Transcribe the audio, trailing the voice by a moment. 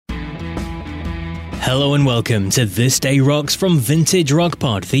Hello and welcome to This Day Rocks from Vintage Rock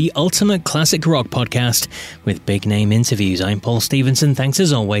Pod, the ultimate classic rock podcast with big name interviews. I'm Paul Stevenson. Thanks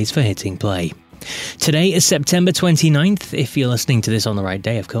as always for hitting play. Today is September 29th, if you're listening to this on the right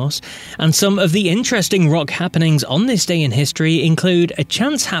day, of course. And some of the interesting rock happenings on this day in history include a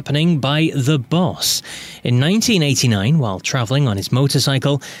chance happening by The Boss. In 1989, while travelling on his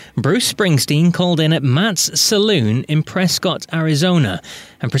motorcycle, Bruce Springsteen called in at Matt's Saloon in Prescott, Arizona,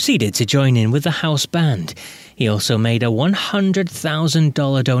 and proceeded to join in with the house band. He also made a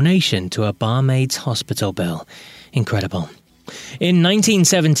 $100,000 donation to a barmaid's hospital bill. Incredible. In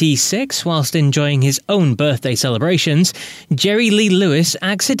 1976, whilst enjoying his own birthday celebrations, Jerry Lee Lewis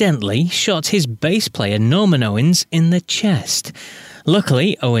accidentally shot his bass player Norman Owens in the chest.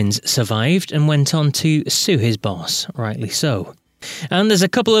 Luckily, Owens survived and went on to sue his boss, rightly so. And there's a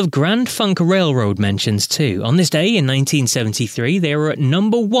couple of Grand Funk Railroad mentions too. On this day in 1973, they were at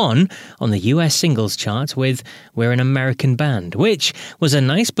number 1 on the US singles chart with We're an American Band, which was a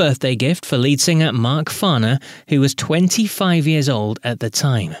nice birthday gift for lead singer Mark Farner, who was 25 years old at the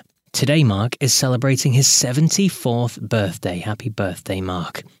time. Today, Mark is celebrating his 74th birthday. Happy birthday,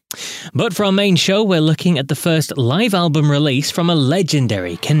 Mark. But for our main show, we're looking at the first live album release from a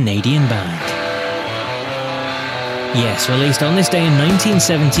legendary Canadian band. Yes, released on this day in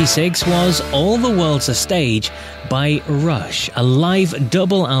 1976 was All the World's a Stage by Rush, a live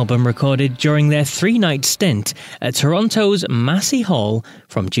double album recorded during their 3-night stint at Toronto's Massey Hall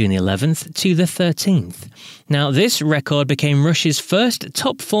from June 11th to the 13th. Now, this record became Rush's first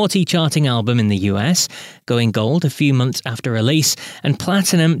top 40 charting album in the US, going gold a few months after release and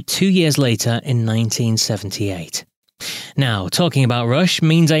platinum 2 years later in 1978. Now, talking about Rush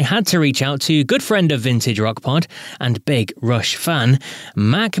means I had to reach out to good friend of Vintage Rock Pod and big Rush fan,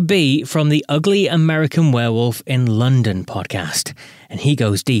 Mac B from the Ugly American Werewolf in London podcast. And he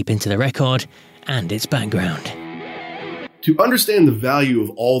goes deep into the record and its background. To understand the value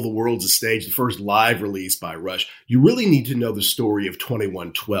of All the World's a Stage, the first live release by Rush, you really need to know the story of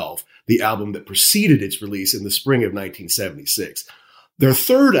 2112, the album that preceded its release in the spring of 1976. Their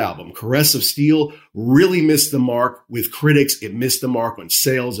third album, Caress of Steel, really missed the mark with critics. It missed the mark on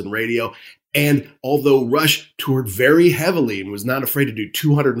sales and radio. And although Rush toured very heavily and was not afraid to do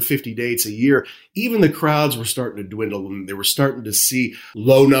 250 dates a year, even the crowds were starting to dwindle and they were starting to see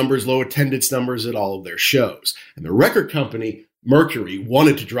low attendance numbers at all of their shows. And the record company, Mercury,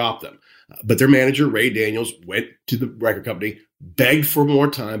 wanted to drop them. But their manager, Ray Daniels, went to the record company, begged for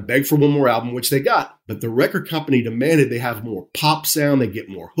more time, begged for one more album, which they got. But the record company demanded they have more pop sound, they get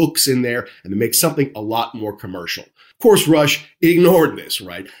more hooks in there, and they make something a lot more commercial. Of course, Rush ignored this,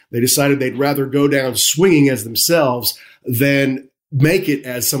 right? They decided they'd rather go down swinging as themselves than make it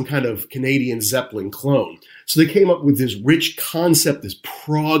as some kind of Canadian Zeppelin clone. So they came up with this rich concept, this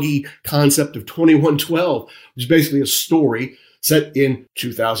proggy concept of 2112, which is basically a story set in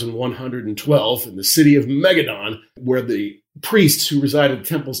 2112 in the city of Megadon, where the priests who reside in the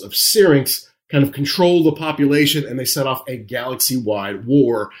temples of Syrinx kind of control the population, and they set off a galaxy-wide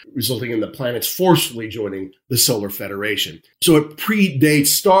war, resulting in the planets forcefully joining the Solar Federation. So it predates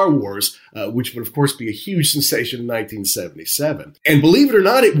Star Wars, which would, of course, be a huge sensation in 1977. And believe it or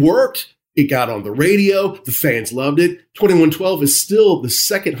not, it worked. It got on the radio. The fans loved it. 2112 is still the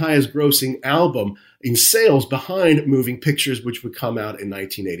second highest grossing album in sales behind Moving Pictures, which would come out in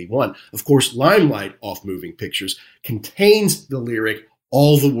 1981. Of course, Limelight off Moving Pictures contains the lyric,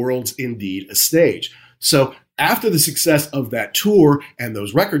 All the World's Indeed a Stage. So after the success of that tour and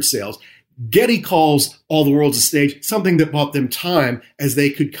those record sales, Getty calls All the World's a Stage something that bought them time as they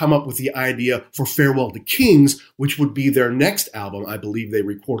could come up with the idea for Farewell to Kings, which would be their next album. I believe they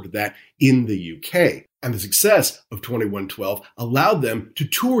recorded that in the UK. And the success of 2112 allowed them to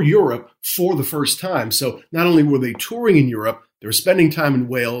tour Europe for the first time. So not only were they touring in Europe, they were spending time in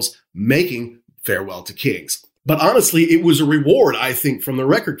Wales making Farewell to Kings. But honestly, it was a reward, I think, from the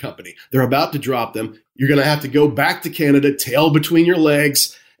record company. They're about to drop them. You're going to have to go back to Canada, tail between your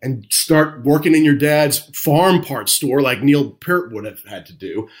legs, and start working in your dad's farm parts store like Neil Peart would have had to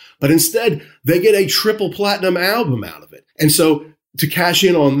do. But instead, they get a triple platinum album out of it. And so to cash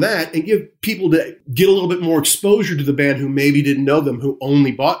in on that and give people to get a little bit more exposure to the band who maybe didn't know them, who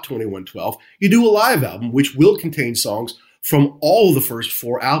only bought 2112, you do a live album, which will contain songs from all of the first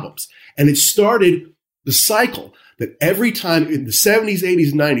 4 albums. And it started the cycle that every time in the 70s,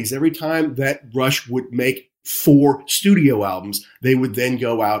 80s, and 90s, every time that Rush would make 4 studio albums, they would then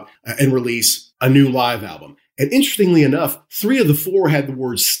go out and release a new live album. And interestingly enough, 3 of the 4 had the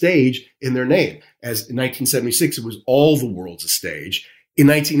word stage in their name. As in 1976, it was All the World's a Stage. In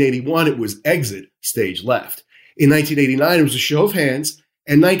 1981, it was Exit, Stage Left. In 1989, it was A Show of Hands.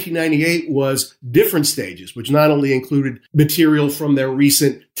 And 1998 was Different Stages, which not only included material from their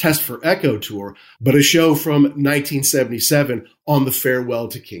recent Test for Echo tour, but a show from 1977 on the Farewell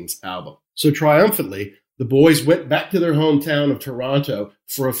to Kings album. So triumphantly, the boys went back to their hometown of Toronto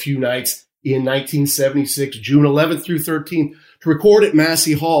for a few nights in 1976, June 11th through 13th, to record at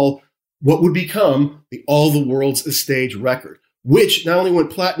Massey Hall what would become the All the World's a Stage record, which not only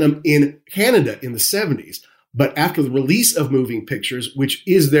went platinum in Canada in the 70s, but after the release of Moving Pictures, which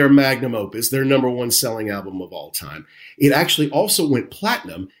is their magnum opus, their number one selling album of all time, it actually also went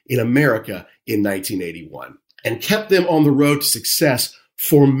platinum in America in 1981 and kept them on the road to success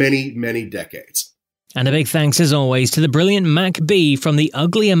for many, many decades. And a big thanks, as always, to the brilliant Mac B from the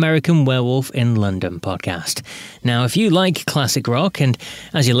Ugly American Werewolf in London podcast. Now, if you like classic rock, and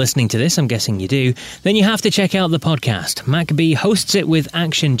as you're listening to this, I'm guessing you do, then you have to check out the podcast. Mac B hosts it with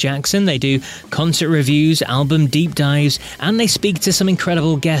Action Jackson. They do concert reviews, album deep dives, and they speak to some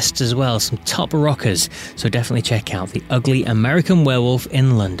incredible guests as well, some top rockers. So definitely check out the Ugly American Werewolf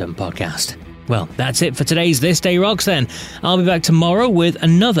in London podcast. Well, that's it for today's This Day Rocks then. I'll be back tomorrow with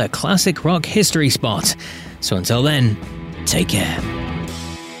another classic rock history spot. So until then, take care.